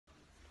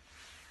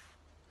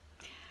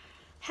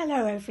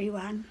Hello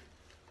everyone.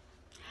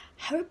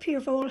 Hope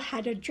you've all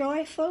had a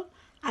joyful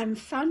and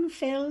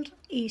fun-filled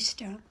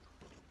Easter.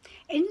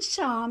 In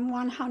Psalm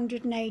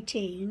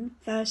 118,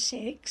 verse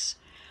 6,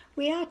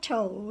 we are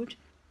told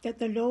that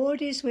the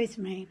Lord is with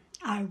me.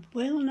 I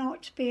will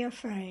not be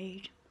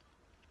afraid.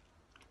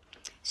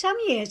 Some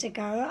years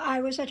ago, I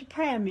was at a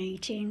prayer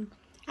meeting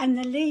and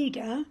the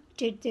leader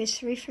did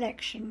this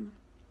reflection.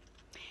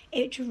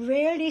 It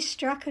really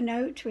struck a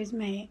note with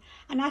me,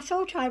 and I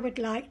thought I would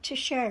like to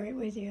share it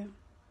with you.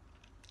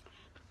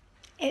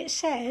 It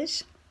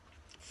says,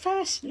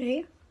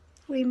 firstly,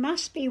 we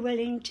must be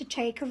willing to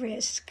take a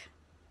risk.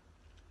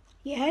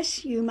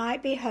 Yes, you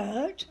might be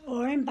hurt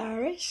or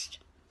embarrassed,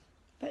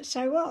 but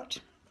so what?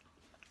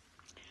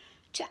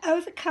 To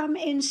overcome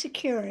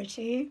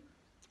insecurity,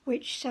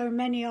 which so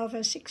many of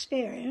us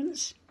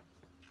experience,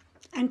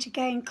 and to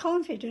gain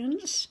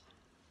confidence,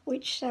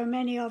 which so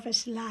many of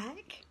us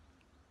lack,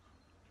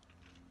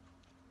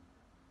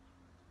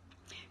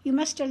 you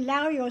must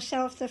allow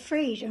yourself the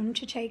freedom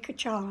to take a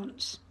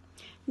chance.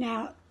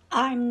 Now,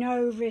 I'm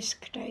no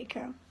risk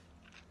taker.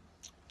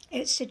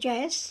 It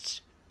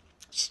suggests,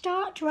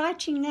 start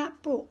writing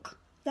that book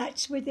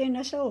that's within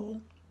us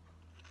all.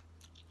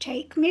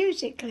 Take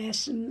music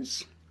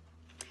lessons.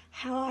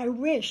 How I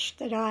wish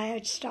that I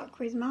had stuck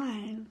with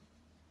mine.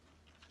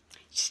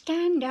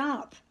 Stand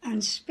up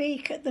and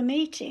speak at the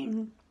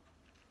meeting.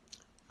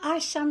 I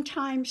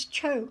sometimes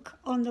choke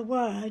on the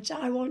words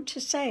I want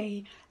to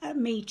say at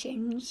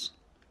meetings,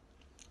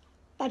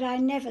 but I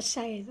never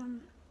say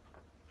them.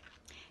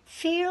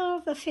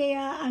 Feel the fear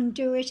and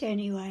do it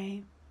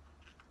anyway.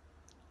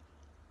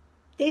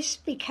 This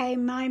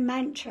became my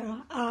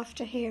mantra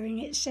after hearing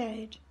it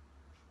said.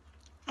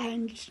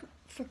 And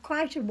for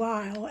quite a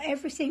while,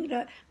 everything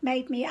that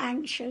made me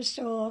anxious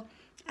or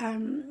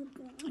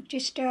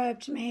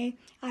disturbed me,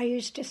 I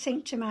used to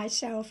think to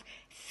myself,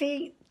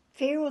 feel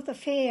the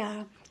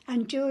fear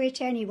and do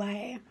it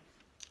anyway.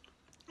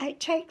 It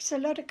takes a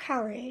lot of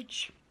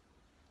courage.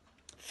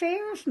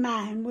 Fear of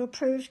man will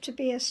prove to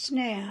be a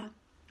snare,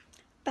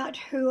 but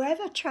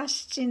whoever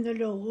trusts in the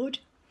Lord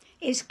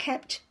is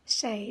kept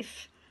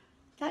safe.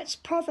 That's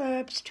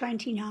Proverbs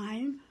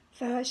 29,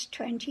 verse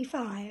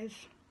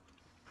 25.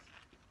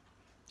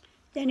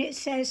 Then it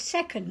says,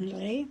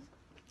 secondly,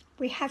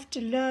 we have to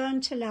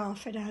learn to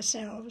laugh at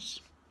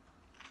ourselves.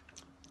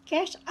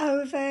 Get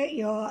over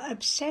your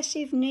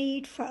obsessive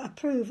need for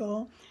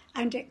approval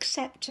and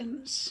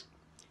acceptance.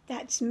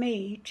 That's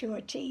me to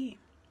a T.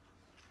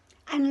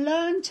 And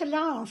learn to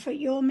laugh at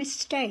your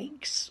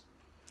mistakes.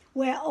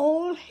 We're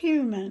all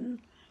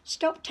human.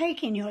 Stop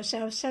taking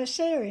yourself so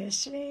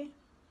seriously.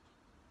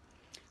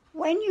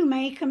 When you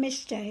make a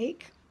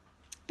mistake,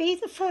 be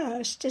the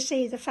first to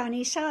see the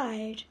funny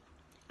side,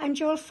 and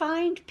you'll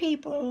find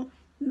people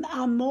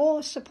are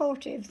more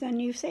supportive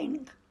than you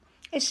think,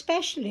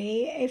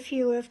 especially if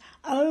you have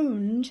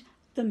owned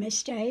the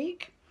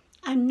mistake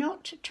and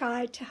not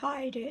tried to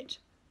hide it.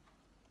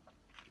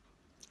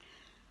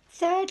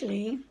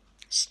 Thirdly,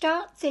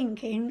 start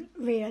thinking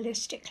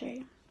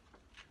realistically.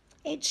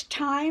 It's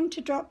time to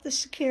drop the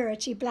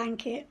security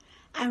blanket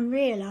and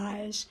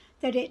realise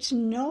that it's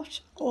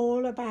not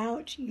all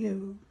about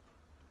you.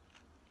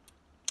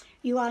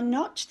 You are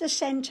not the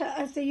centre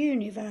of the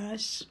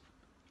universe.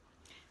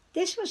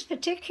 This was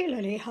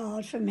particularly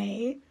hard for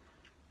me,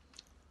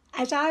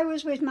 as I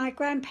was with my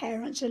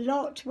grandparents a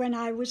lot when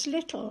I was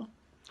little,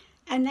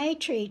 and they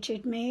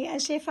treated me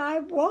as if I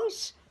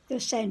was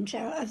the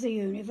centre of the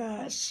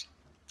universe,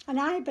 and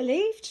I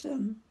believed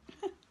them.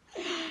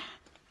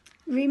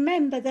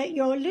 Remember that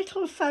your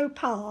little faux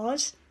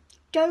pas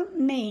don't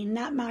mean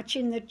that much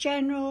in the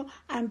general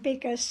and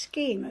bigger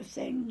scheme of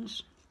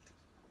things.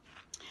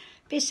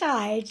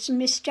 Besides,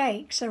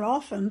 mistakes are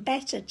often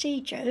better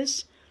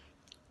teachers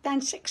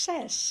than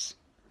success.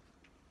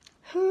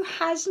 Who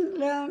hasn't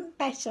learnt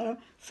better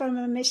from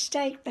a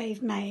mistake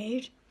they've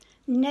made,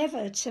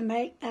 never to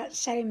make that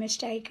same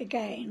mistake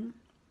again?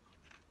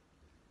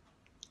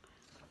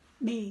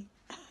 Me.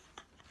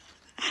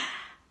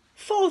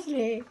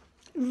 Fourthly,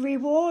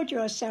 reward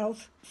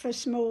yourself for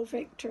small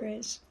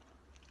victories.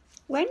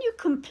 When you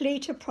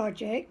complete a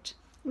project,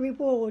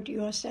 reward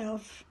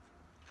yourself.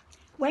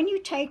 When you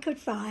take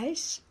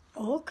advice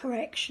or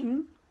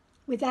correction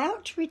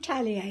without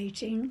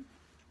retaliating,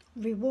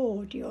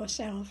 reward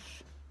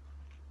yourself.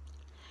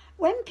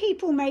 When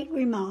people make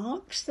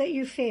remarks that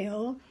you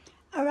feel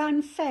are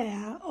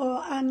unfair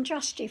or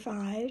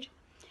unjustified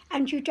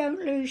and you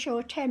don't lose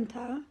your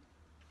temper,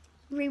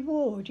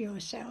 reward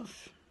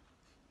yourself.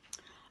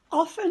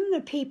 Often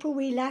the people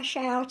we lash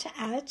out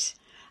at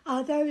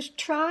are those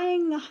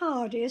trying the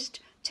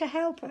hardest to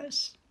help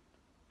us.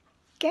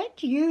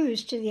 Get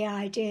used to the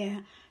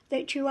idea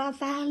that you are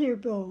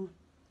valuable,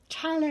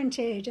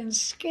 talented and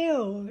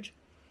skilled,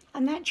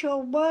 and that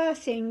your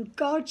worth in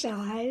God's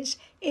eyes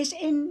is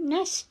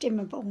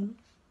inestimable.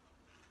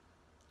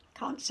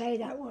 Can't say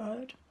that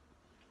word.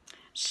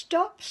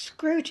 Stop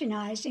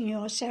scrutinising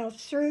yourself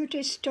through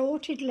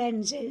distorted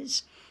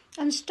lenses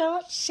and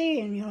start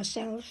seeing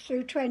yourself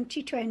through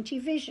 2020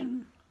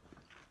 vision.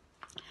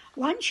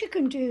 Once you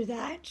can do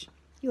that,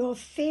 your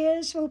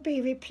fears will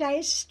be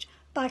replaced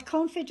by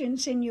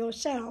confidence in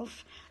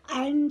yourself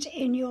and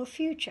in your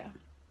future.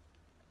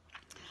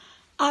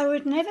 I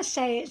would never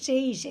say it's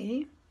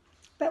easy,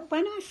 but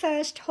when I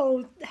first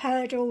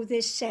heard all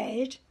this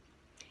said,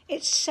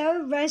 it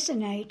so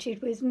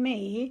resonated with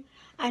me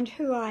and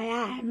who I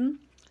am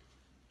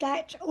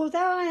that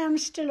although I am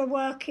still a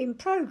work in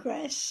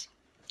progress,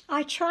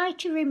 I try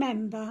to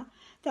remember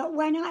that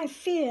when I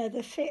feel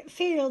the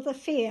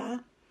fear,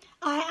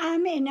 I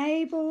am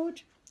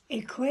enabled,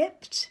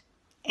 equipped,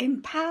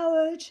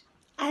 empowered,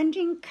 and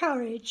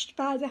encouraged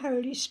by the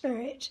Holy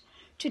Spirit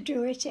to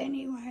do it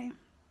anyway.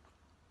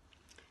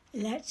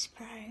 Let's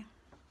pray.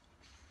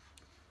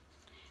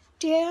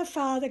 Dear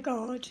Father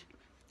God,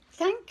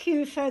 thank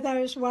you for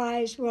those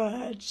wise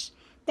words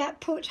that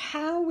put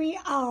how we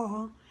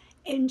are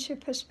into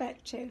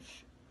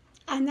perspective,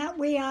 and that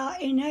we are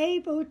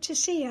enabled to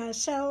see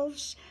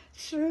ourselves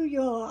through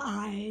your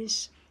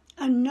eyes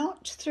and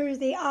not through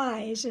the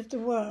eyes of the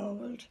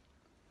world.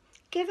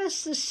 Give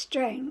us the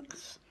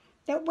strength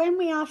that when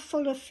we are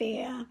full of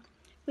fear,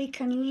 we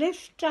can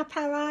lift up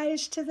our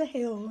eyes to the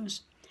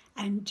hills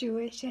and do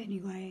it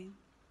anyway.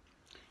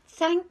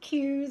 Thank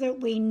you that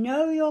we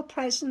know your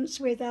presence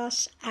with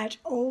us at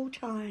all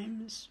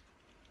times.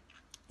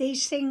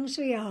 These things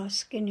we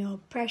ask in your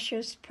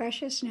precious,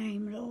 precious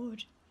name,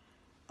 Lord.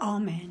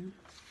 Amen.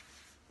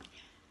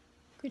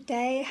 Good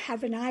day.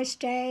 Have a nice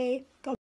day. God